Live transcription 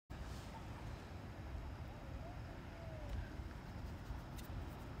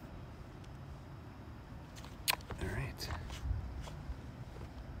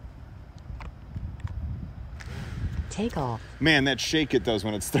Take off. Man, that shake it does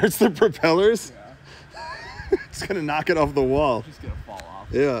when it starts the propellers. Yeah. It's going to knock it off the wall. It's just going to fall off.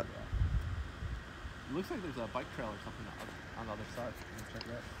 Yeah. It looks like there's a bike trail or something on the other side. Check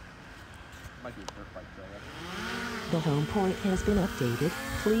it out. Might be a dirt bike trail. The home point has been updated.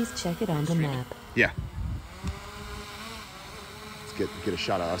 Please check it on the map. Yeah. Let's get a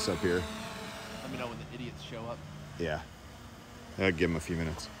shot of us up here. Let me know when the idiots show up. Yeah. I'll give them a few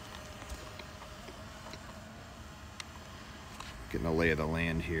minutes. Getting a lay of the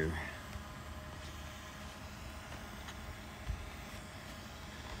land here.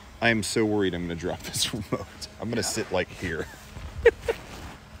 I am so worried I'm going to drop this remote. I'm going to sit like here.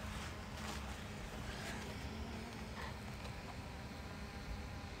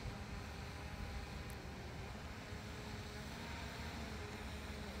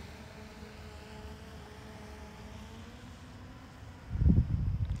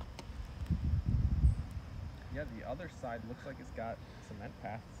 Yeah, the other side looks like it's got cement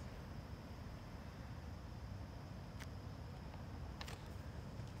paths.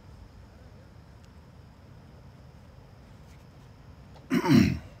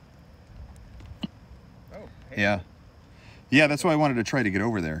 Oh, hey. Yeah, that's why I wanted to try to get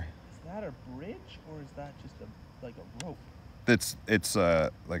over there. Is that a bridge or is that just like a rope? It's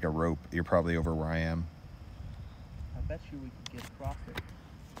like a rope. You're probably over where I am. I bet you we could get across it.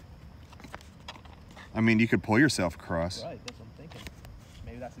 I mean, you could pull yourself across. Right, that's what I'm thinking.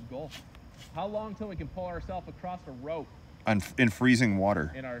 Maybe that's a goal. How long till we can pull ourselves across a rope In freezing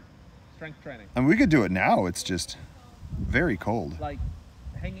water. in our strength training? I mean, we could do it now. It's just very cold. Like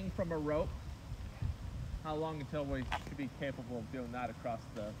hanging from a rope. How long until we should be capable of doing that across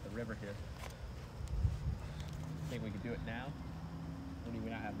the river here? Think we could do it now? Or do we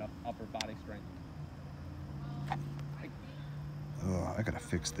not have enough upper body strength? Oh, I gotta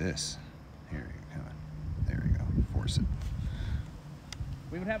fix this. Here, come on. There we go. Force it.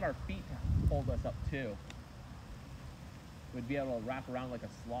 We would have our feet to hold us up too. We'd be able to wrap around like a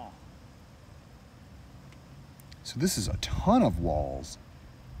sloth. So this is a ton of walls.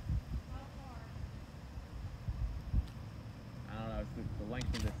 I don't know, it's the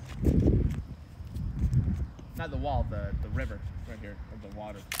length of this. Not the wall, the river right here, or the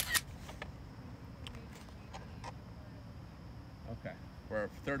water. Okay, we're a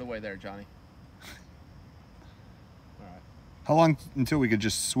third away there, Johnny. All right. How long until we could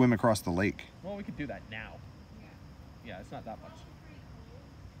just swim across the lake? Well, we could do that now. Yeah, it's not that much.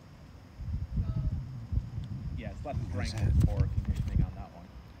 Yeah, it's less strength or conditioning on that one.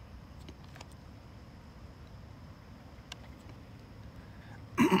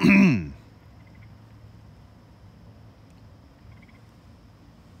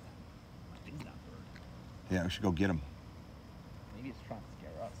 I think that bird. Yeah, we should go get him. Maybe it's trying to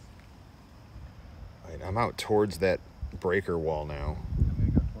scare us. All right, I'm out towards that breaker wall now. I'm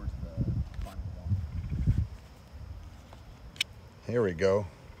gonna go towards the final wall. Here we go.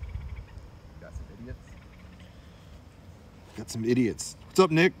 Got some idiots. Got some idiots. What's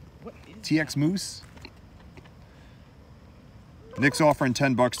up, Nick? What is TX Moose? Nick's offering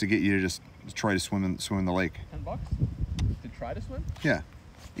 $10 to get you to just try to swim in the lake. $10 to try to swim? Yeah.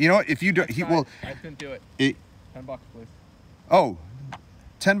 You know what? If you do, I couldn't do it. $10, please. Oh,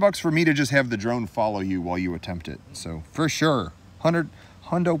 $10 for me to just have the drone follow you while you attempt it. So for sure,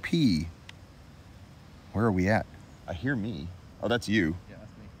 Hundo P. Where are we at? I hear me. Oh, that's you. Yeah,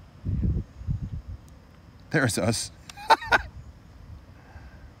 that's me. There's us.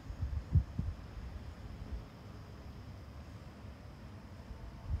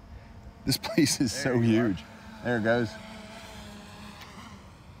 This place is so huge. There it goes.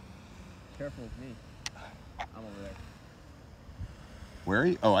 Careful with me. I'm over there. Where are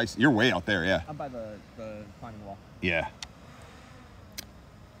you? Oh, you're way out there, yeah. I'm by the climbing wall. Yeah.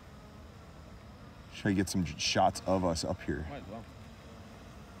 Try to get some shots of us up here. Might as well.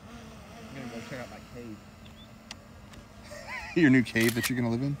 I'm gonna go check out my cave. Your new cave that you're gonna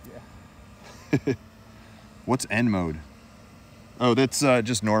live in? Yeah. What's N mode? Oh, that's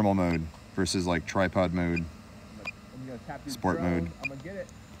just normal mode versus like tripod mode. I'm gonna tap your Sport drone. mode. I'm gonna get it.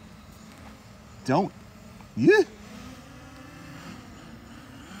 Don't. Yeah.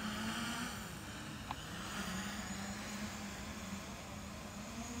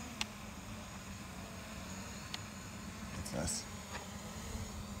 That's us.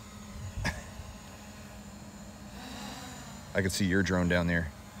 I can see your drone down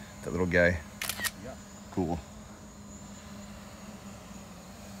there. That little guy. Yeah. Cool.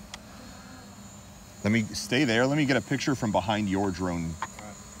 Let me stay there. Let me get a picture from behind your drone. All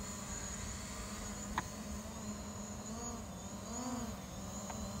right.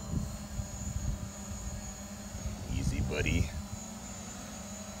 Easy.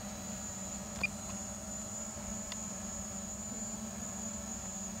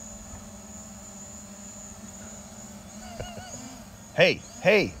 Hey,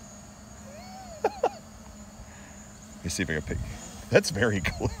 hey. Let me see if I can pick. That's very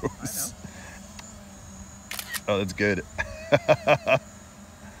close. I know. Oh, that's good. Yeah.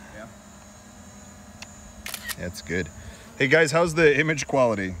 That's good. Hey guys, how's the image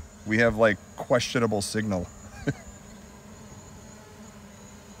quality? We have like questionable signal.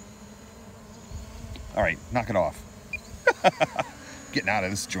 All right, knock it off. Getting out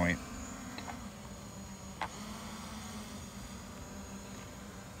of this joint.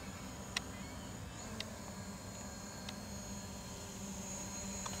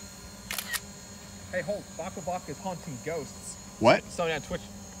 Hey, hold. Bakabak is hunting ghosts. What? Somebody on Twitch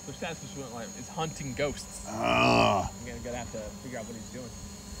stats just went like, is hunting ghosts. Ah. I'm gonna have to figure out what he's doing.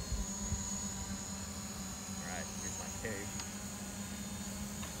 Alright, here's my cave.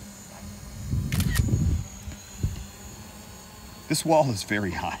 This wall is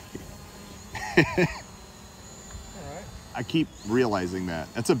very high. Alright. I keep realizing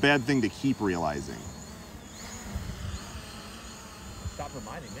that. That's a bad thing to keep realizing. Stop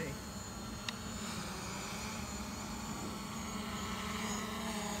reminding me.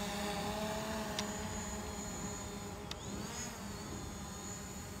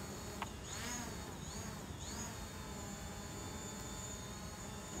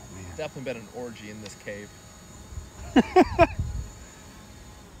 Definitely been an orgy in this cave.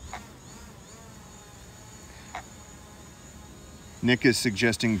 Nick is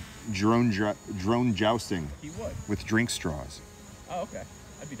suggesting drone jousting He would. with drink straws. Oh, okay.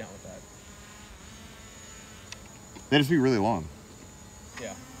 I'd be down with that. That'd be really long.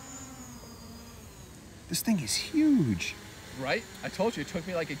 Yeah. This thing is huge. Right? I told you it took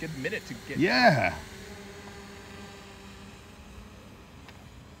me like a good minute to get. Yeah.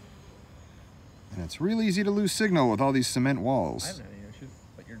 And it's real easy to lose signal with all these cement I walls. haven't had any issues,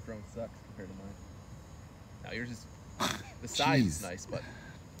 but your drone sucks compared to mine. No, yours is. The size is Jeez. nice, but.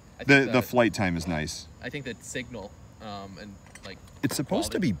 I think The flight time is nice. I think that signal, and like. It's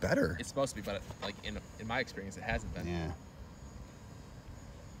supposed to quality- be better. It's supposed to be, but like in my experience, it hasn't been. Yeah.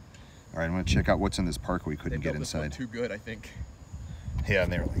 All right, I'm gonna check out what's in this park we They couldn't built get this one inside. too good, I think. Yeah,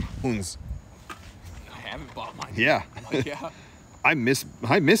 and they're like, "Hoons." I haven't bought mine. Yeah. Like, yeah. I miss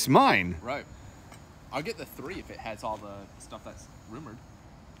mine. Right. I'll get the 3 if it has all the stuff that's rumored.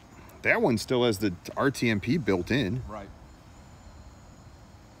 That one still has the RTMP built in. Right.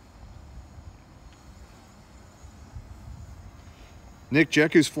 Nick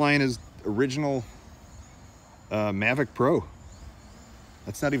Jeku's flying his original Mavic Pro.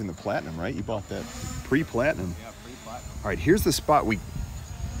 That's not even the Platinum, right? You bought that pre-Platinum. Yeah, pretty platinum. All right, here's the spot we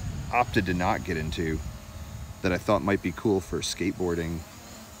opted to not get into that I thought might be cool for skateboarding.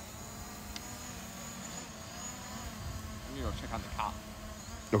 I'm gonna go check on the cop.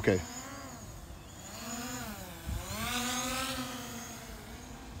 Okay.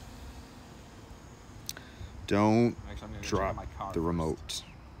 Don't Actually, I'm gonna go check on drop my car the first. remote.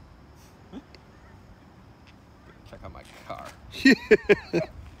 Check on my car.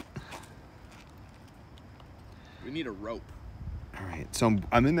 We need a rope. All right, so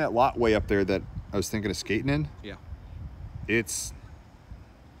I'm in that lot way up there that I was thinking of skating in. Yeah. It's,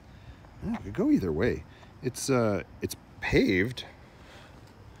 it could go either way. It's paved.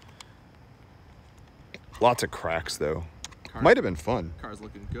 Lots of cracks though. Might have been fun. Car's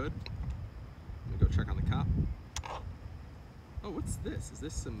looking good. Let me go check on the cop. Oh, what's this? Is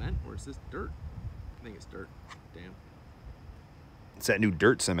this cement or is this dirt? I think it's dirt. Damn. It's that new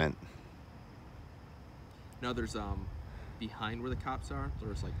dirt cement. No, there's behind where the cops are,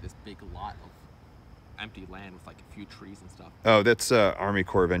 there's like this big lot of empty land with like a few trees and stuff. Oh, that's Army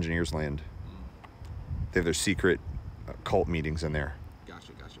Corps of Engineers land. They have their secret cult meetings in there.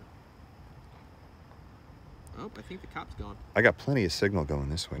 Gotcha, gotcha. Oh, I think the cop's gone. I got plenty of signal going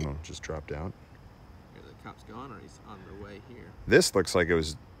this way. No, just dropped out. Either the cop's gone or he's on their way here. This looks like it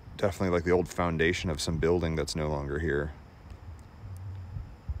was definitely like the old foundation of some building that's no longer here.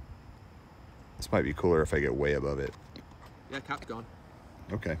 This might be cooler if I get way above it. Yeah, cop's gone.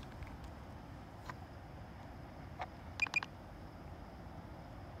 Okay.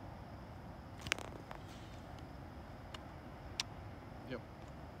 Yep.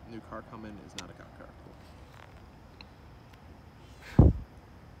 New car coming is not a cop car. Cool.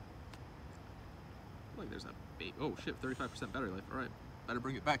 Like there's a bait. Oh shit, 35% battery life. All right, better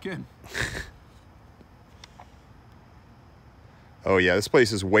bring it back in. Oh yeah, this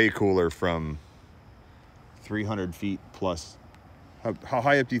place is way cooler from 300 feet plus. How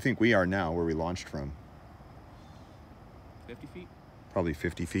high up do you think we are now where we launched from? 50 feet? Probably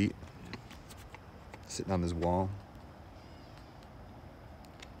 50 feet. Sitting on this wall.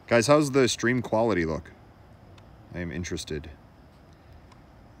 Guys, how's the stream quality look? I am interested.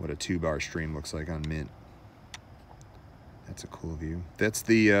 what a 2-bar stream looks like on Mint. That's a cool view. That's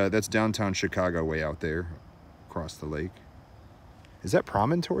the that's downtown Chicago way out there, across the lake. Is that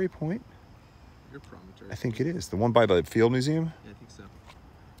Promontory Point? Your Promontory. I think it is. The one by the Field Museum? Yeah, I think so.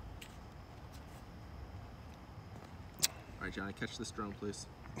 All right, Johnny, catch this drone, please.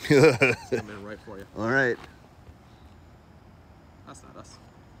 It's coming right for you. All right. That's not us.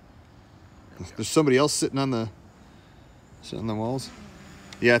 There's somebody else sitting on the walls.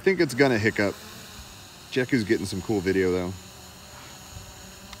 Yeah, I think it's gonna hiccup. Jeku's getting some cool video though.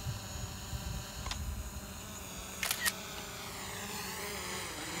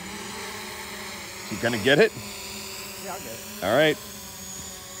 You gonna get it? Yeah, I'll get it. All right.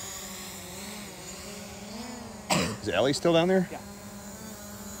 Is Allie still down there? Yeah.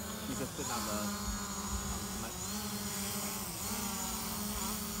 He's just sitting on the cement.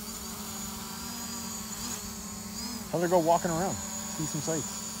 How'd they go walking around? See some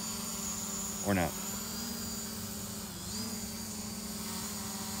sights. Or not.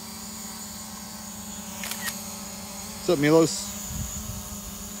 What's up, Milos?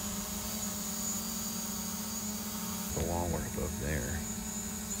 The wall we're above there.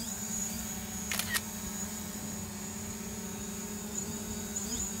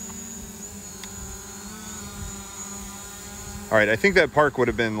 All right, I think that park would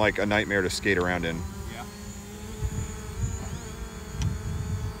have been like a nightmare to skate around in. Yeah.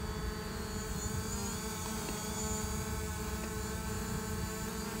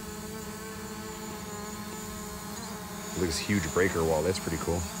 Look at this huge breaker wall. That's pretty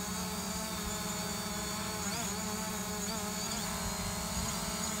cool.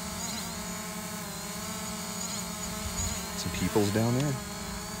 Some people's down there.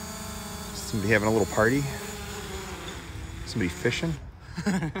 Somebody having a little party. Somebody fishing.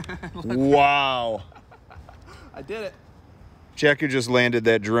 Wow. I did it. Jeku just landed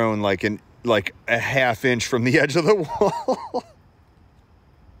that drone like a half inch from the edge of the wall.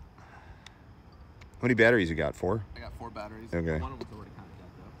 How many batteries you got? 4? I got 4 batteries. Okay. One of them's already kind of dead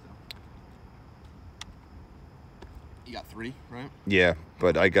though. So. You got 3, right? Yeah,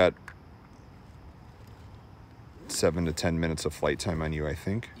 but I got 7 to 10 minutes of flight time on you, I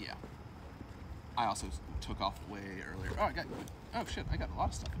think. Yeah. I also took off way earlier. Oh shit, I got a lot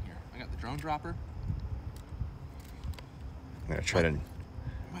of stuff in here. I got the drone dropper. I'm gonna try to.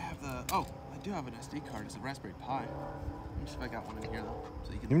 I have the, I do have an SD card. It's a Raspberry Pi. Let me see if I got one in here though.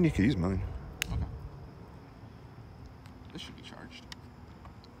 So you can. Even you could use mine. Okay. This should be charged.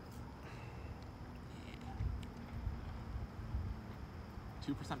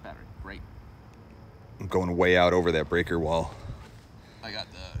 Yeah. 2% battery. Great. I'm going way out over that breaker wall. I got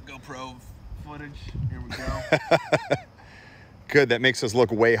the GoPro footage. Here we go. Good. That makes us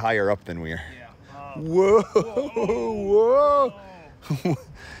look way higher up than we are. Yeah. Whoa! Whoa!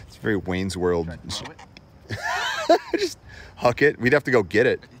 It's very Wayne's World. Should I throw it? Just huck it. We'd have to go get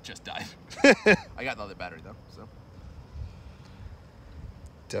it. It just died. I got the other battery though, so.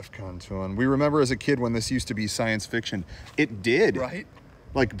 DEFCON 2. We remember as a kid when this used to be science fiction. It did. Right?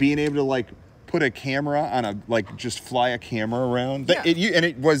 Like being able to like put a camera on a, like just fly a camera around. Yeah. And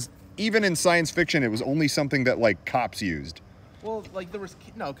it was, even in science fiction, it was only something that like cops used. Well, like there was,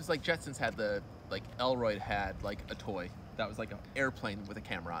 no, because like Jetsons had like Elroy had like a toy that was like an airplane with a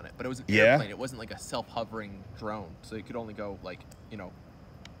camera on it. But it was an airplane. It wasn't like a self-hovering drone. So you could only go like,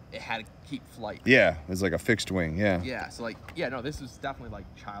 it had to keep flight. Yeah, it was like a fixed wing, yeah. Yeah, so like, yeah, no, this was definitely like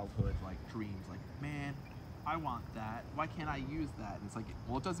childhood, like dreams. Like, man, I want that. Why can't I use that? And it's like,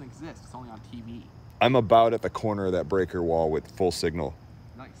 well, it doesn't exist. It's only on TV. I'm about at the corner of that breaker wall with full signal.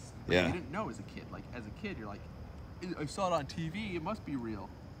 Nice. But Yeah. you didn't know as a kid. Like, as a kid, you're like, I saw it on TV. It must be real.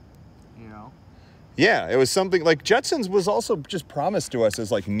 You know? Yeah, it was something like Jetsons was also just promised to us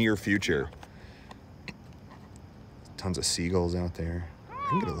as like near future. Tons of seagulls out there. I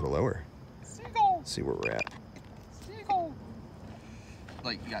can get a little lower. Seagull. See where we're at. Seagull.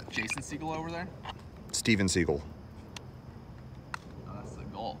 Like, you got Jason Segel over there? Steven Seagal. Oh, that's the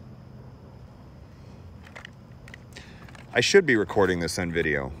goal. I should be recording this on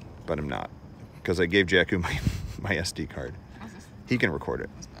video, but I'm not. Because I gave Jeku my SD card. What's this? He can record it.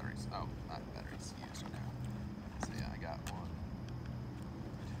 That's batteries. Oh, not batteries used now. So yeah, I got one.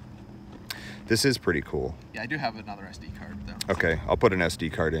 This is pretty cool. Yeah, I do have another SD card though. Okay, I'll put an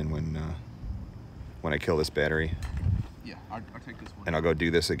SD card in when I kill this battery. Yeah, I'll take this one. And I'll go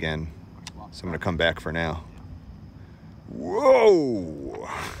do this again. Swap So I'm gonna back. come back for now. Yeah. Whoa!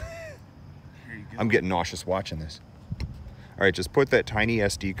 Here you go. I'm getting nauseous watching this. All right, just put that tiny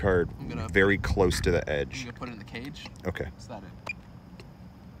SD card I'm gonna- very close to the I'm edge. gonna put it in the cage. Okay. What's that in?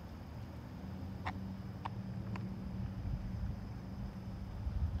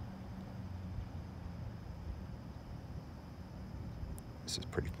 This is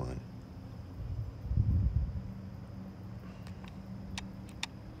pretty fun.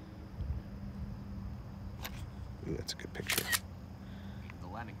 Ooh, that's a good picture. The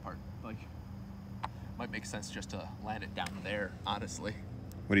landing part, like, might make sense just to land it down there, honestly.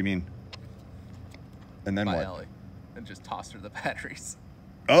 What do you mean? And then By what? Ellie, and just toss her the batteries.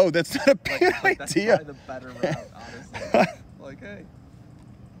 Oh, that's not a bad That's idea. probably the better route, honestly. Like, hey,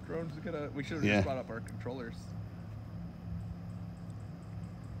 drones are gonna. We should have just brought up our controllers.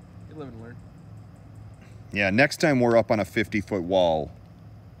 You live and learn. Yeah, next time we're up on a 50-foot wall,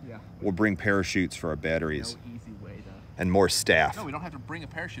 Yeah. we'll bring parachutes for our batteries. No easy way to. And more staff. No, we don't have to bring a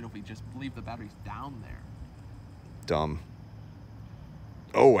parachute if we just leave the batteries down there. Dumb.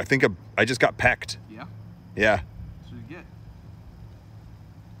 Oh, I think I just got pecked. Yeah. Yeah. What should you get?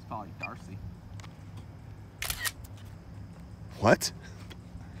 It's probably Darcy What?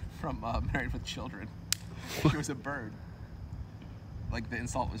 from Married with Children. She was a bird. Like, the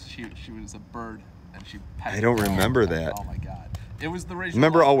insult was she was a bird and she pecked. I don't remember that. Oh my god. It was the original.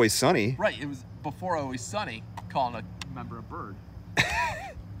 Remember Always Sunny? Right, it was before Always Sunny calling a member a bird. But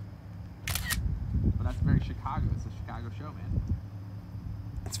that's very Chicago. It's a Chicago show, man.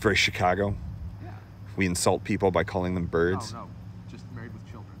 It's very Chicago. Yeah. We insult people by calling them birds. No, just Married with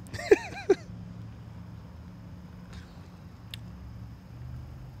Children.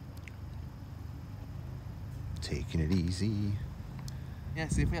 Taking it easy. Yeah,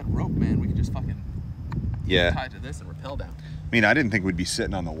 see, if we had rope, man, we could just fucking Yeah. tie to this and rappel down. I mean, I didn't think we'd be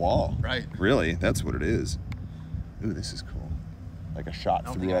sitting on the wall. Right. Really, that's what it is. Ooh, this is cool. Like a shot I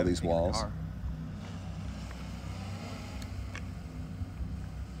don't through think I all have these anything in the walls. car.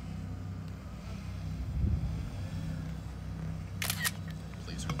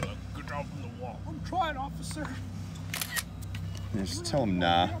 Please, get down from the wall. I'm trying, officer. Yeah, just tell him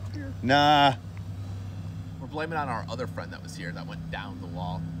nah. Nah. We're blaming it on our other friend that was here that went down the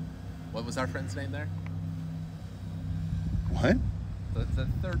wall. What was our friend's name there? What?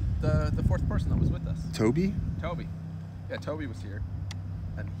 The fourth person that was with us. Toby? Toby. Yeah, Toby was here.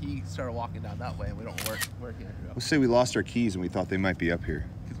 And he started walking down that way, and we don't know where he ended up. Let's say we lost our keys and we thought they might be up here.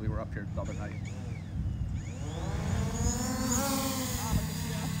 Because we were up here the other night.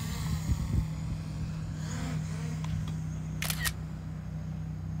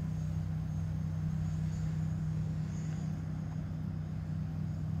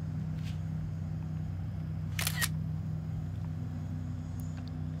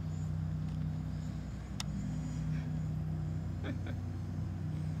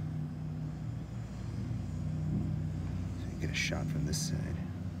 Get a shot from this side.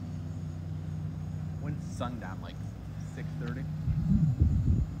 When's sundown? Like 6:30?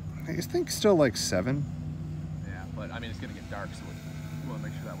 I just think still like 7. Yeah, but I mean, it's gonna get dark, so we want to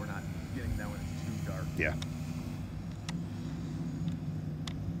make sure that we're not getting there when it's too dark. Yeah.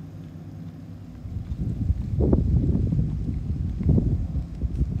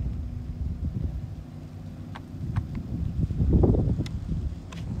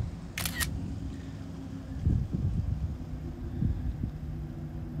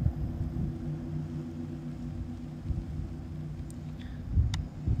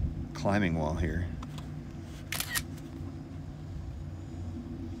 Climbing wall here.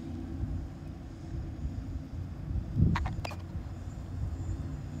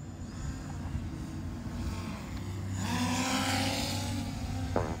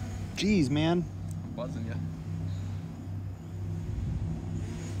 Jeez, man. I'm buzzing you.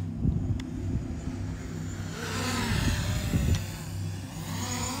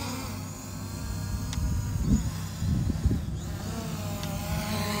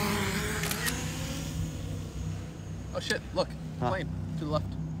 Oh shit, look, plane to the left.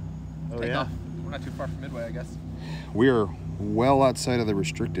 Oh, Take yeah? off. We're not too far from Midway, I guess. We're well outside of the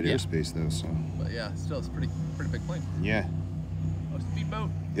restricted Yeah. airspace though, so. But yeah, still, it's a pretty big plane. Yeah. Oh, speedboat.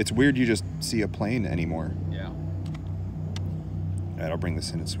 It's weird you just see a plane anymore. Yeah. Alright, I'll bring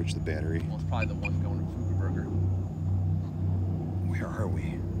this in and switch the battery. Well, it's probably the one going to Fuku Burger. Where are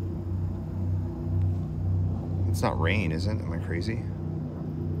we? It's not rain, is it? Am I crazy?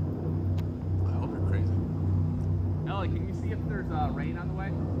 I hope you're crazy. Ellie, can you see if there's rain on the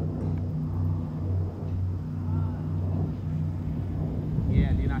way?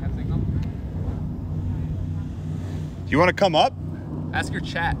 Yeah, do you not have signal? Do you want to come up? Ask your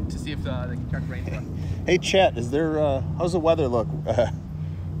chat to see if they can check rain for us. Hey chat, is there how's the weather look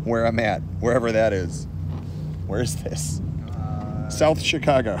where I'm at, wherever that is? Where's this? South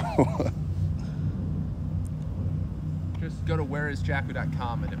Chicago. Just go to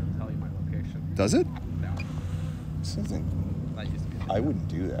whereisjacku.com and it'll tell you my location. Does it? No, This isn't, that used to be a thing. I wouldn't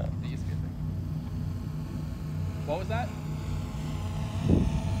do that. It used to be a thing. What was that?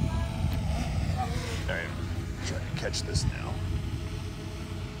 catch this now.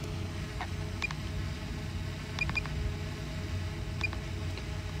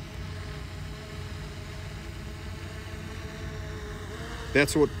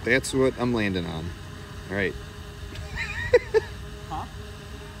 That's what I'm landing on. All right. Huh?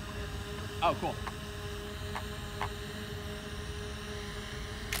 Oh, cool. I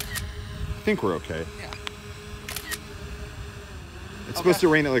think we're okay. Yeah. It's supposed to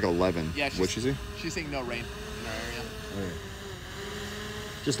rain at like 11. Yeah. What'd she say? She's saying no rain in our area. All right.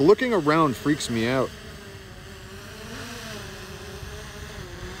 Just looking around freaks me out.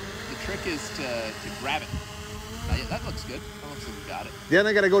 The trick is to grab it. Yeah, that looks good. That looks like you got it. Then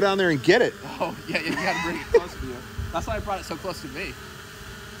I got to go down there and get it. Oh, yeah, you got to bring it close to you. That's why I brought it so close to me.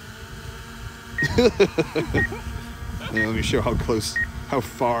 Yeah, let me show how close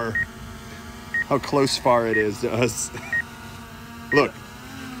far it is to us. Look,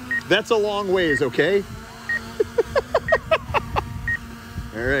 that's a long ways, okay?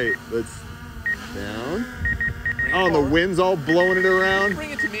 All right, let's down. Oh, and the wind's all blowing it around.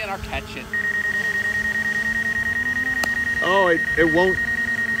 Bring it to me and I'll catch it. Oh, it won't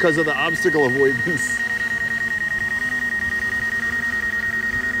because of the obstacle avoidance.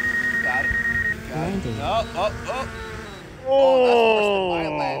 Got it. Got it. Landing. Oh. Oh, that's worse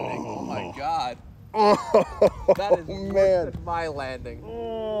than my landing. Oh my god. Oh, That is man. worse than my landing.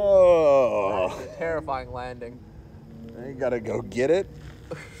 Oh. That's a terrifying landing. I gotta go get it.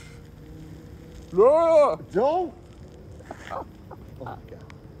 No! Don't. Oh my God.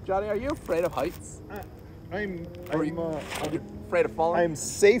 Johnny, are you afraid of heights? I'm Are you afraid of falling? I'm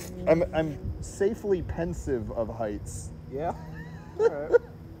safe. I'm safely pensive of heights. Yeah. All right.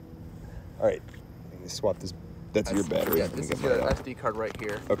 All right. Let me swap this. That's your battery. Yeah, Let me this get is my your out. SD card right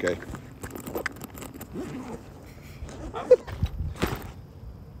here. Okay.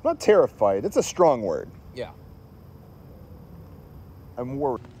 Not terrified. It's a strong word. Yeah. I'm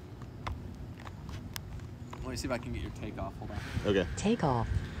worried. Let me see if I can get your takeoff. Hold on. Okay. Take off.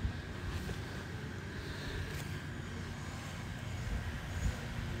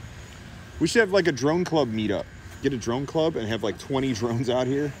 We should have like a drone club meetup. Get a drone club and have like 20 drones out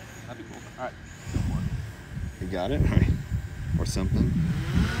here. That'd be cool. All right. You got it? All right. Or something.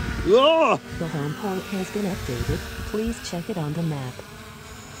 Oh! The home point has been updated. Please check it on the map.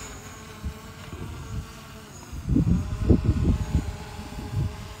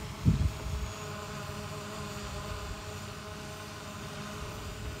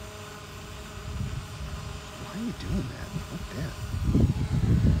 Why are you doing that? Fuck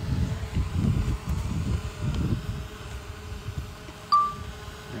that.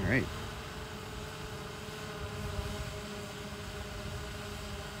 All right.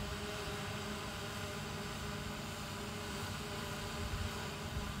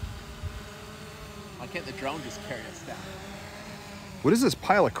 Why can't the drone just carry us down? What is this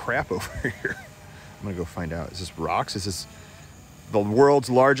pile of crap over here? I'm gonna go find out. Is this rocks? Is this the world's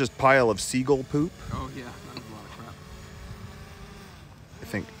largest pile of seagull poop? Oh yeah, that is a lot of crap.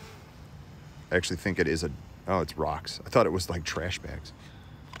 I actually think it is oh, it's rocks. I thought it was like trash bags.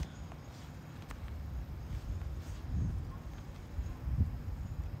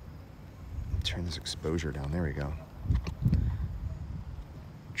 Turn this exposure down. There we go.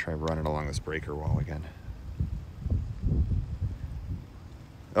 Try running along this breaker wall again.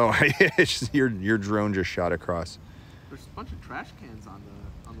 Oh, your drone just shot across. There's a bunch of trash cans on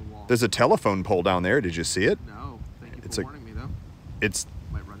the wall. There's a telephone pole down there. Did you see it? No, thank you It's for a- warning me though. It's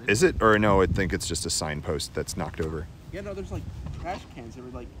Might run into is it or no? I think it's just a signpost that's knocked over. Yeah, no, there's like trash cans that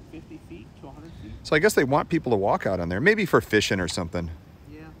were like 50 feet to 100 feet. So I guess they want people to walk out on there, maybe for fishing or something.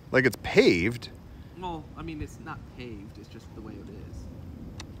 Yeah. Like it's paved. Well, I mean, it's not paved. It's just the way it is.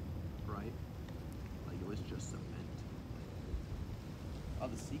 Right? Like it was just cement. Oh,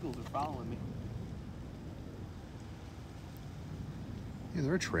 the seagulls are following me. Yeah,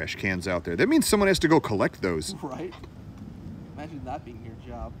 there are trash cans out there. That means someone has to go collect those. Right? Imagine that being your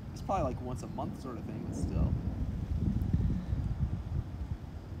job. It's probably like once a month sort of thing, but still.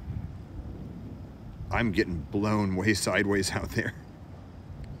 I'm getting blown way sideways out there.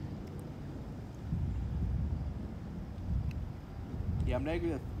 Yeah, I'm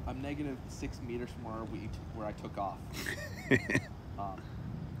negative 6 meters from where I took off.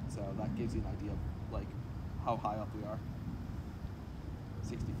 So that gives you an idea of like how high up we are.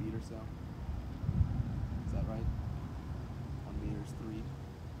 60 feet or so. Is that right? 1 meter is 3. No,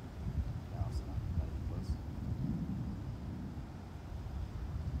 it's not even close.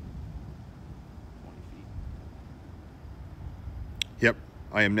 20 feet. Yep,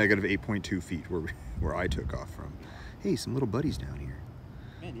 I am negative 8.2 feet where I took off from. Hey, some little buddies down here.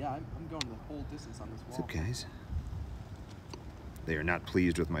 Man, yeah, I'm going the whole distance on this wall. What's up, guys? They are not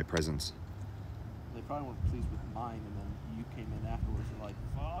pleased with my presence. They probably weren't pleased with mine, and then you came in afterwards and like,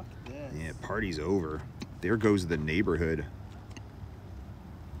 fuck this. Yeah, party's over. There goes the neighborhood.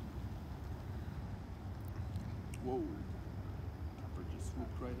 Whoa. Pepper just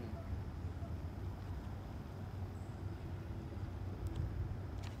swooped right in.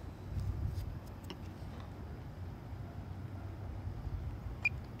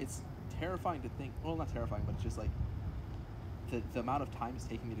 It's terrifying to think, well, not terrifying, but it's just like the amount of time it's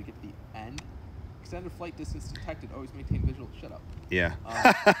taking me to get to the end. Extended flight distance detected, always maintain visual. Shut up. Yeah.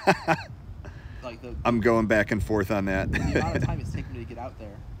 Like I'm going back and forth on that. the amount of time it's taking me to get out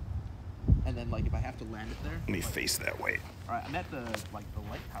there, and then like if I have to land it there. Let me like, face that way. All right, I'm at the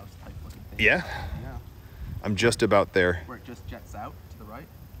lighthouse type looking thing. Yeah? Yeah. I'm just about there. Where it just jets out to the right.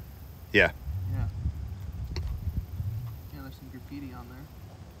 Yeah. Yeah. Yeah, there's some graffiti on there.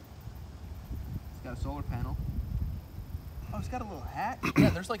 It's got a solar panel. Oh, it's got a little hat. Yeah,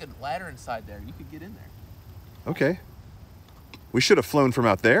 there's like a ladder inside there. You could get in there. Okay. We should have flown from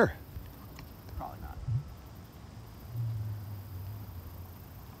out there. Probably not.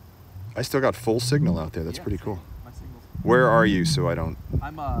 I still got full signal out there. That's Yeah, pretty same. cool. My signal's. Where are you so I don't...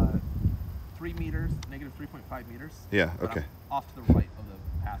 I'm 3 meters, negative 3.5 meters. Yeah, but okay. I'm off to the right of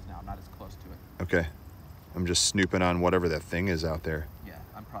the path now. I'm not as close to it. Okay. I'm just snooping on whatever that thing is out there. Yeah,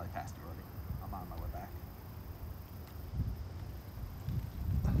 I'm probably past it already. I'm on my way back.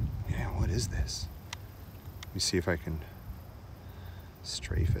 Yeah, what is this? Let me see if I can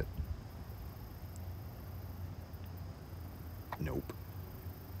strafe it. Nope.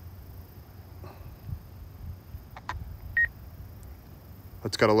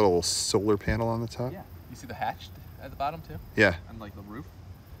 It's got a little solar panel on the top? Yeah. You see the hatch at the bottom too? Yeah. And like the roof?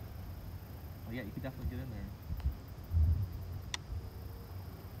 Oh yeah, you could definitely get in there.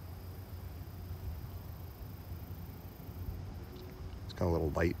 It's got a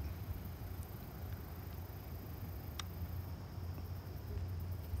little light.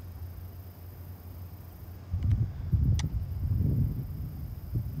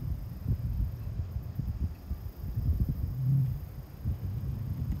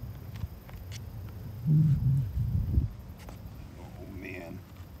 Oh man.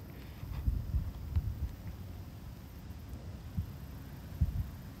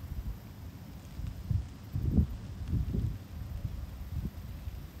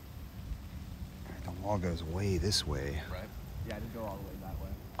 The wall goes way this way. Right. Yeah, I didn't go all the way that way.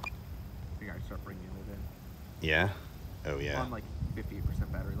 I think I start bringing it in. Yeah? Oh yeah. I'm like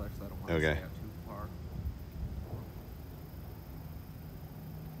 58% battery life, so I don't want to Okay. stay out too far.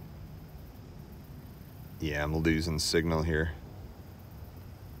 Yeah, I'm losing signal here.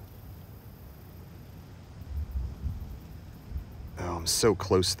 Oh, I'm so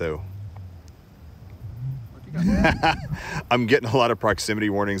close though. What you got? I'm getting a lot of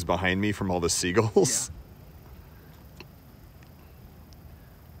proximity warnings behind me from all the seagulls. Yeah.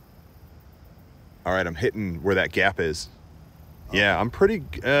 All right, I'm hitting where that gap is. Yeah, I'm pretty.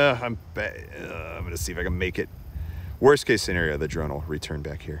 I'm gonna see if I can make it. Worst case scenario, the drone will return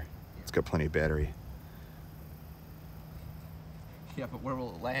back here. It's got plenty of battery. Yeah, but where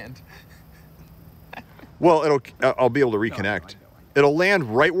will it land? Well, I'll be able to reconnect. I know. It'll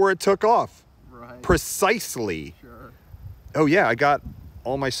land right where it took off. Right. Precisely. Sure. Oh yeah, I got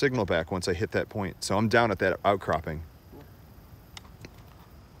all my signal back once I hit that point. So I'm down at that outcropping. Cool.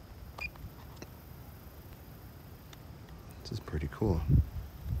 This is pretty cool.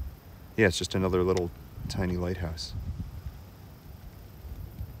 Yeah, it's just another little tiny lighthouse.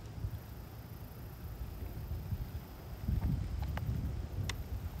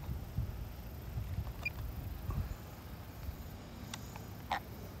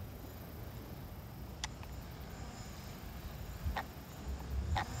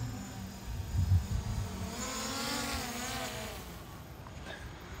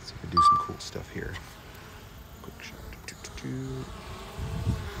 So I can do some cool stuff here. Quick shot.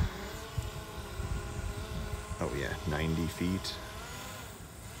 Oh yeah, 90 feet.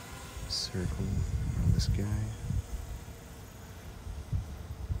 Circle around this guy.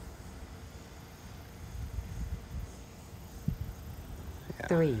 Yeah.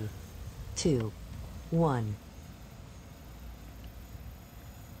 3, 2, 1.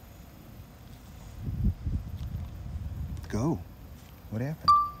 Go. What happened?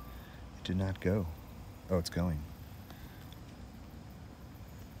 It did not go. Oh, it's going.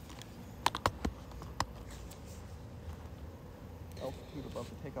 Altitude above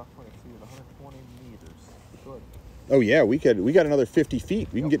the takeoff point exceeded 120 meters. Good. Oh yeah, we got another 50 feet.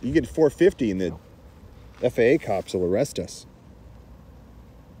 We can get you get 450 and the FAA cops will arrest us.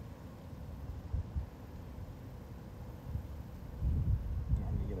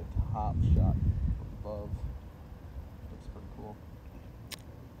 top shot above. Looks pretty cool.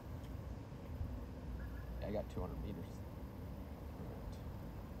 Yeah, I got 200 meters.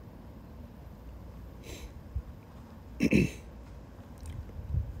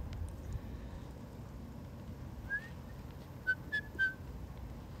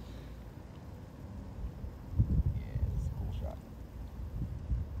 Yeah, it's a cool shot.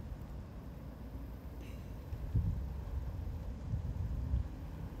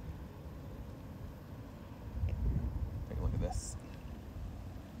 Take a look at this.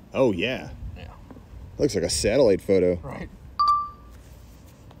 Oh, yeah. Yeah. Looks like a satellite photo. Right.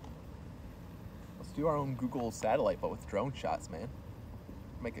 Let's do our own Google satellite, but with drone shots, man.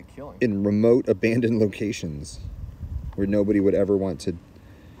 Make a killing. In remote, abandoned locations where nobody would ever want to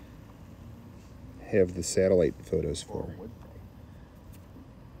have the satellite photos Or for. would they?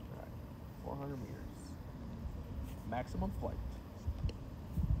 Alright, 400 meters. Maximum flight.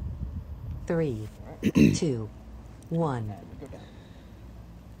 3, Alright, 2, 1. and we go down.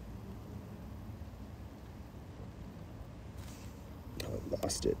 Oh, I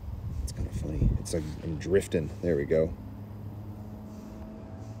lost it. It's kind of funny. It's like I'm drifting. There we go.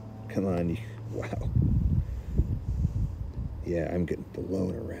 Come on. Wow. Yeah, I'm getting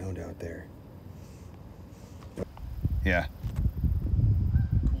blown around out there. Yeah.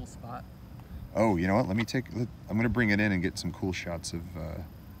 Cool spot. Oh, you know what? I'm going to bring it in and get some cool shots of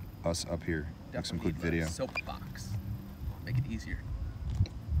us up here. Make some good Definitely need video. a soapbox. Make it easier.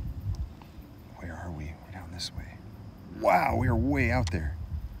 Where are we? We're down this way. Wow, we are way out there.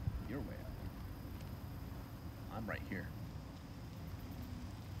 You're way up. I'm right here.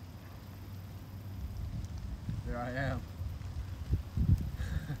 There I am.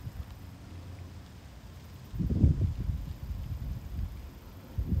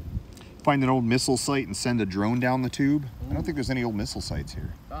 Find an old missile site and send a drone down the tube. I don't think there's any old missile sites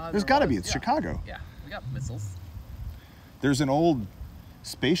here. There's got to be. It's yeah. Chicago. Yeah, we got missiles. There's an old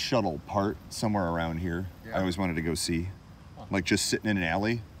space shuttle part somewhere around here. Yeah. I always wanted to go see. Huh. Like just sitting in an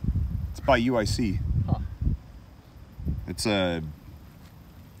alley. It's by UIC. Huh. It's some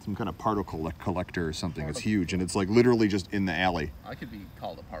kind of particle collector or something. It's huge and it's like literally just in the alley. I could be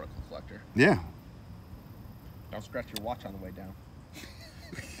called a particle collector. Yeah. Don't scratch your watch on the way down.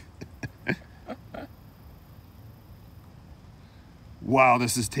 Wow,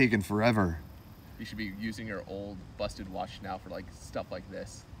 this is taking forever. You should be using your old busted watch now for like stuff like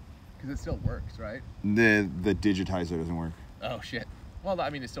this. Because it still works, right? The digitizer doesn't work. Oh shit. Well, I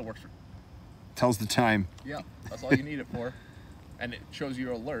mean, it still works for... Tells the time. Yeah, that's all you need it for. And it shows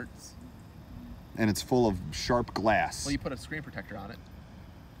your alerts. And it's full of sharp glass. Well, you put a screen protector on it.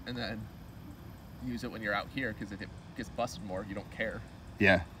 And then use it when you're out here, because if it gets busted more, you don't care.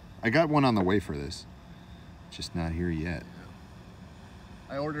 Yeah. I got one on the way for this. Just not here yet.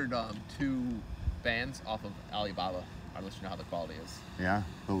 I ordered 2 bands off of Alibaba. I'll let you know how the quality is. Yeah?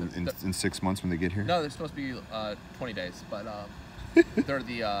 In 6 months when they get here? No, they're supposed to be 20 days, but they're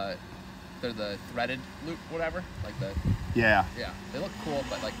the threaded loop, whatever. Like the... Yeah. Yeah, they look cool,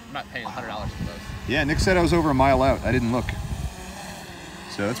 but like I'm not paying $100 for those. Yeah, Nick said I was over a mile out. I didn't look.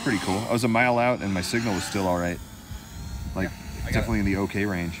 So that's pretty cool. I was a mile out and my signal was still all right. Like, Yeah, definitely in the okay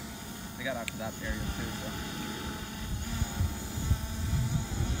range. I got out to that area too, so.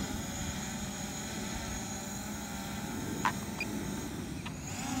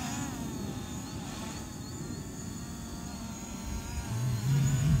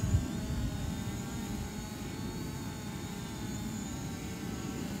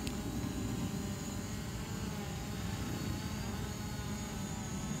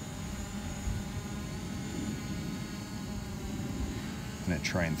 I'm gonna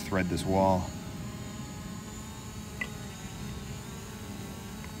try and thread this wall.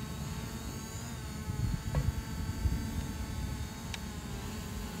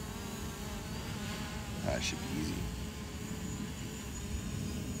 That should be easy.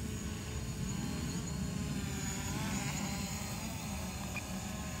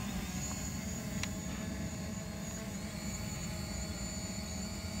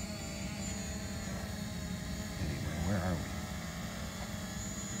 Anyway, where are we?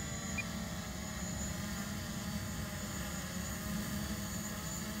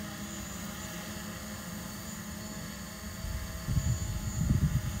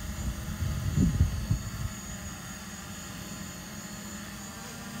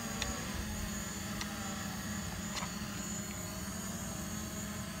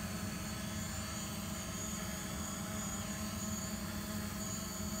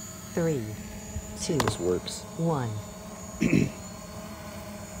 Three, two, This works. 1.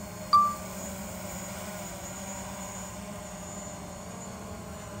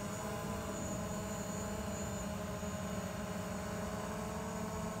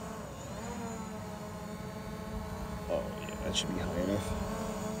 That should be high enough.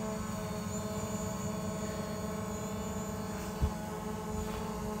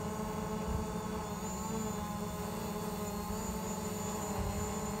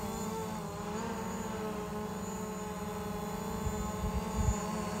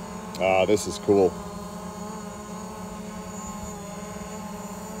 Ah, this is cool.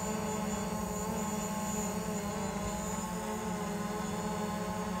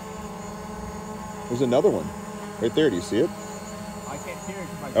 There's another one right there. Do you see it? I can't hear it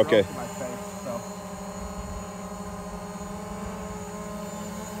because my Okay. drone's in my face. So.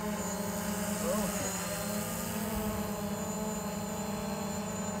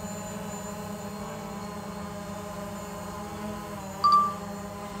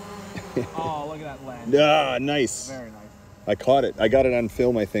 Oh, look at that land. Ah, nice. Very nice. I caught it. I got it on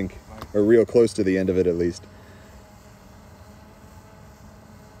film, I think, Nice. or real close to the end of it at least.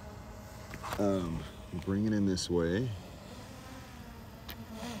 Bring it in this way.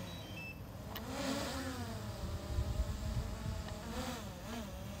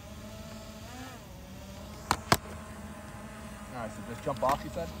 All right, so just jump off, you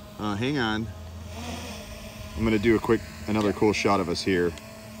said? Hang on. I'm gonna do another cool shot of us here.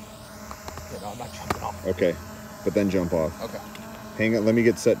 Yeah, no, I'm not jumping off. Okay, but then jump off. Okay. Hang on. Let me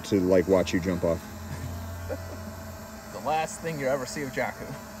get set to like watch you jump off. The last thing you ever see of Jakku,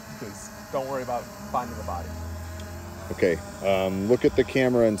 because don't worry about finding the body. Okay. Look at the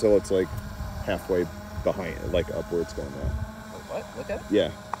camera until it's like halfway behind, like up where it's going now. Wait, what? Look at it?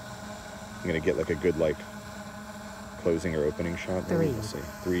 Yeah. I'm gonna get like a good like closing or opening shot. Maybe. Three, Let's see.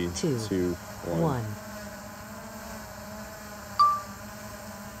 3, two, 2, 1. 1.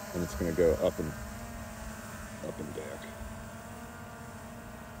 And it's gonna go up and back.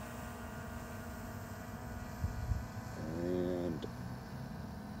 And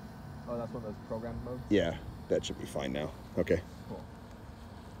Oh, that's one of those program modes? yeah, that should be fine now. Okay. Cool.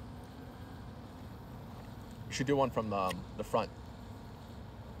 You should do one from the front.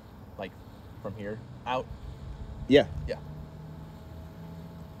 Like, from here out. Yeah. Yeah.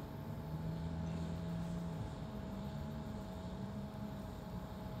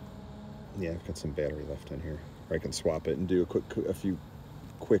 Yeah, I've got some battery left in here. Or I can swap it and do a few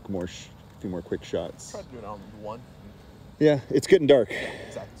more quick shots. Try to do it on one. Yeah, it's getting dark.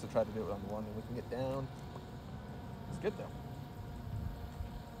 Exactly. So try to do it on the one, and we can get down. It's good though.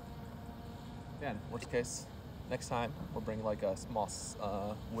 Yeah. Worst case, next time we'll bring like a small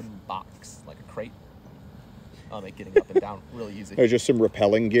wooden box, like a crate. I'll make getting up and down really easy. Or just some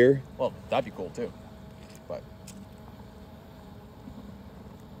rappelling gear. Well, that'd be cool too. But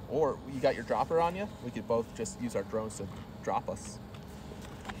or you got your dropper on you? We could both just use our drones to drop us.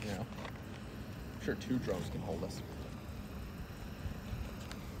 You know, I'm sure 2 drones can hold us.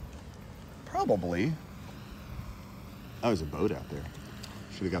 Probably. Oh, there's a boat out there.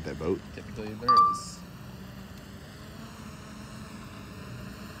 Should have got that boat. Typically, there is.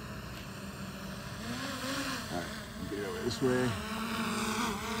 All right, get it over this way.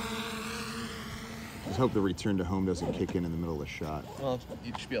 Just hope the return to home doesn't kick in the middle of the shot. Well,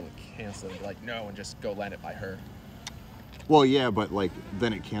 you should be able to cancel it and be like, no, and just go land it by her. Well, yeah, but like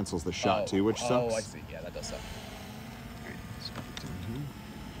then it cancels the shot too, which sucks. Oh, I see. Yeah, that does suck.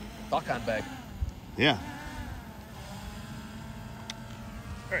 Duck on bag. Yeah.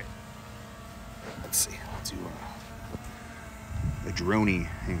 All right. Let's see. I'll do a droney.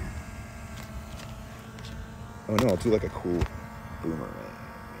 Hang on. Oh no, I'll do like a cool boomerang,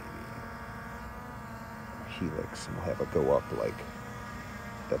 maybe. Helix, and we'll have it go up like,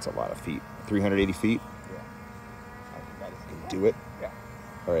 that's a lot of feet. 380 feet? Yeah. I think that is good. Do it? Yeah.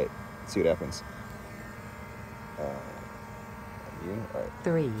 All right, let's see what happens. You? All right,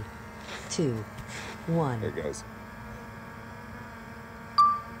 3, 2, 1. there it goes.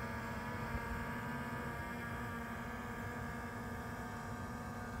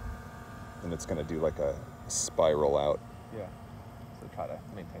 And it's gonna do like a spiral out. Yeah. So try to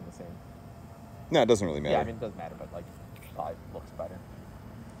maintain the same. No, it doesn't really matter. Yeah, I mean, it doesn't matter, but like, probably looks better.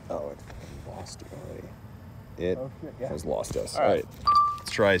 Oh, it lost it already. It Oh, shit, yeah. has lost us. All All right.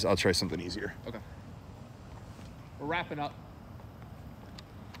 right. I'll try something easier. Okay. We're wrapping up.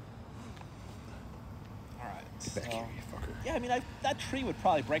 All right. Get back here, you fucker. Yeah, I mean, that tree would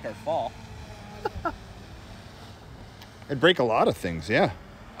probably break our fall. It'd break a lot of things, yeah.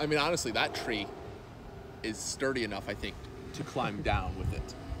 I mean, honestly, that tree is sturdy enough, I think, to climb down with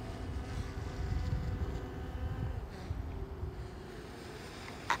it.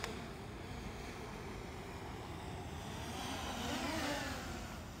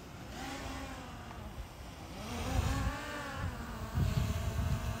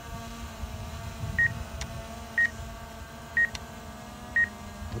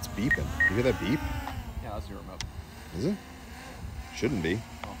 What's beeping? You hear that beep? Yeah, that's your remote. Is it? Shouldn't be.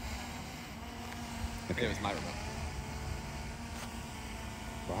 Oh. Okay. It was my remote.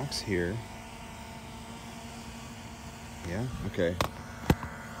 Box here. Yeah? Okay.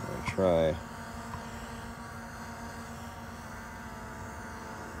 I'm gonna try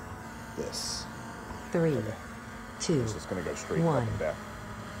this. 3, Okay. 2, It's just gonna go straight 1. up and back.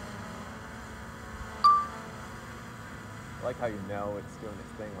 I like how you know it's doing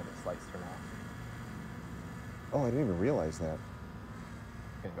its thing when its lights turn off. Oh, I didn't even realize that.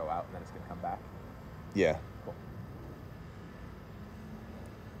 It's gonna go out and then it's gonna come back. Yeah. Cool.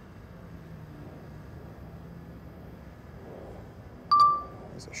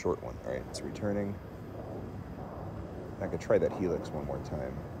 It's a short one. All right, it's returning. I could try that helix one more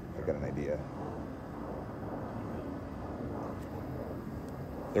time. I got an idea.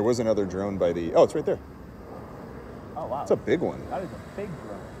 There was another drone by the... Oh, it's right there. Oh, wow. It's a big one. That is a big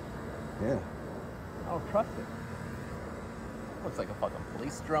drone. Yeah. I don't trust it. Looks like a fucking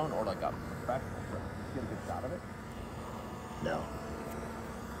police drone or like a professional drone. Did you get a good shot of it? No.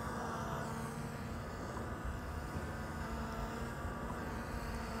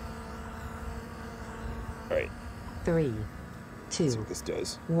 All right. 3, Let's see 2, what this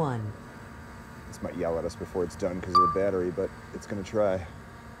does. 1. This might yell at us before it's done because of the battery, but it's going to try.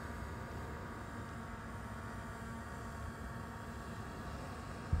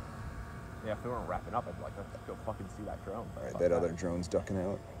 Yeah, if we weren't wrapping up, I'd be like, let's go fucking see that drone. All right, that other drone's ducking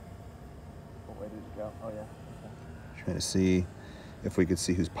out. What way did it go? Oh, yeah. Okay. Trying to see if we could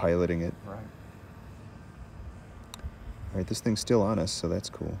see who's piloting it. Right. All right, this thing's still on us, so that's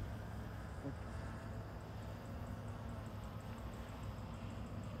cool.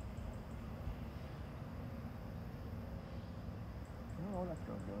 I don't know what that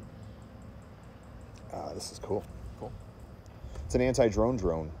drone's doing. Ah, this is cool. Cool. It's an anti-drone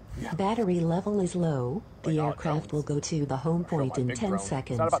drone. Battery level is low. The Like, oh, aircraft drones. will go to the home Show my point in big 10 drone.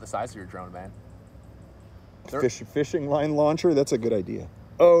 seconds. It's not about the size of your drone, man. Fishing line launcher? That's a good idea.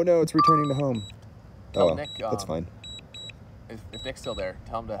 Oh, no, it's returning to home. Tell Oh, Nick, that's fine. If Nick's still there,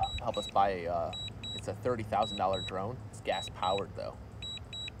 tell him to help us buy a, it's a $30,000 drone. It's gas powered though.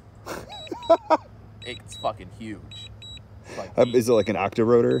 It's fucking huge. It's like Is it like an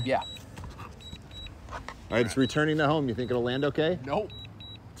octorotor? yeah. All right, it's returning to home. You think it'll land okay? Nope.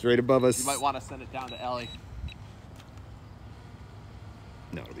 It's right above us. You might want to send it down to Ellie.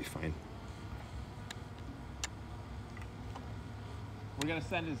 No, it'll be fine. We're gonna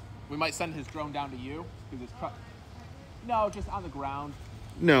send his. We might send his drone down to you because his truck. No, just on the ground.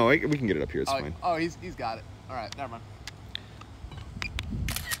 No, we can get it up here. It's fine. Oh, he's got it. All right, never mind.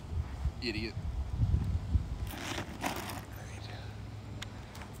 Idiot.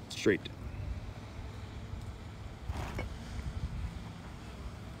 Straight.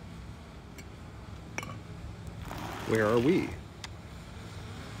 Where are we?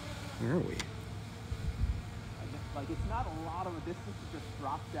 Where are we? Like it's not a lot of a distance to just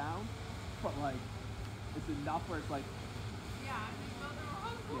drop down, but like it's enough where it's like.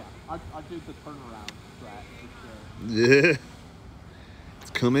 Yeah, I'll do the turnaround strat for sure. Yeah.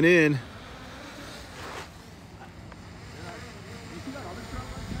 It's coming in. You see that other drone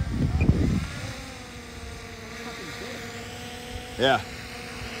right there? It's fucking big. Yeah.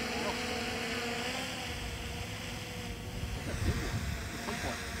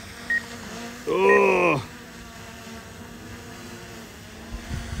 Oh.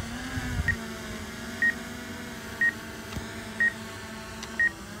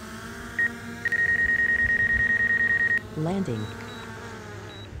 Landing.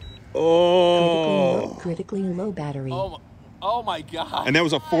 Oh. Critically low battery. Oh my god. And that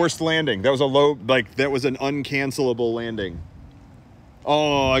was a forced landing. That was a low, like, that was an uncancelable landing.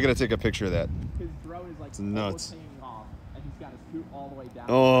 Oh, I gotta take a picture of that. His drone is like It's nuts. hanging off, and he's got his scoot all the way down.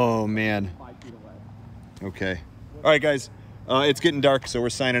 Oh, man. 5 feet away. Okay. All right, guys. It's getting dark, so we're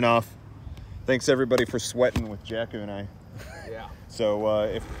signing off. Thanks, everybody, for sweating with Jacko and I. Yeah. So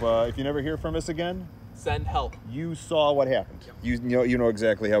if you never hear from us again, Send help. you saw what happened. You know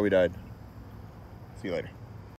exactly how we died. See you later.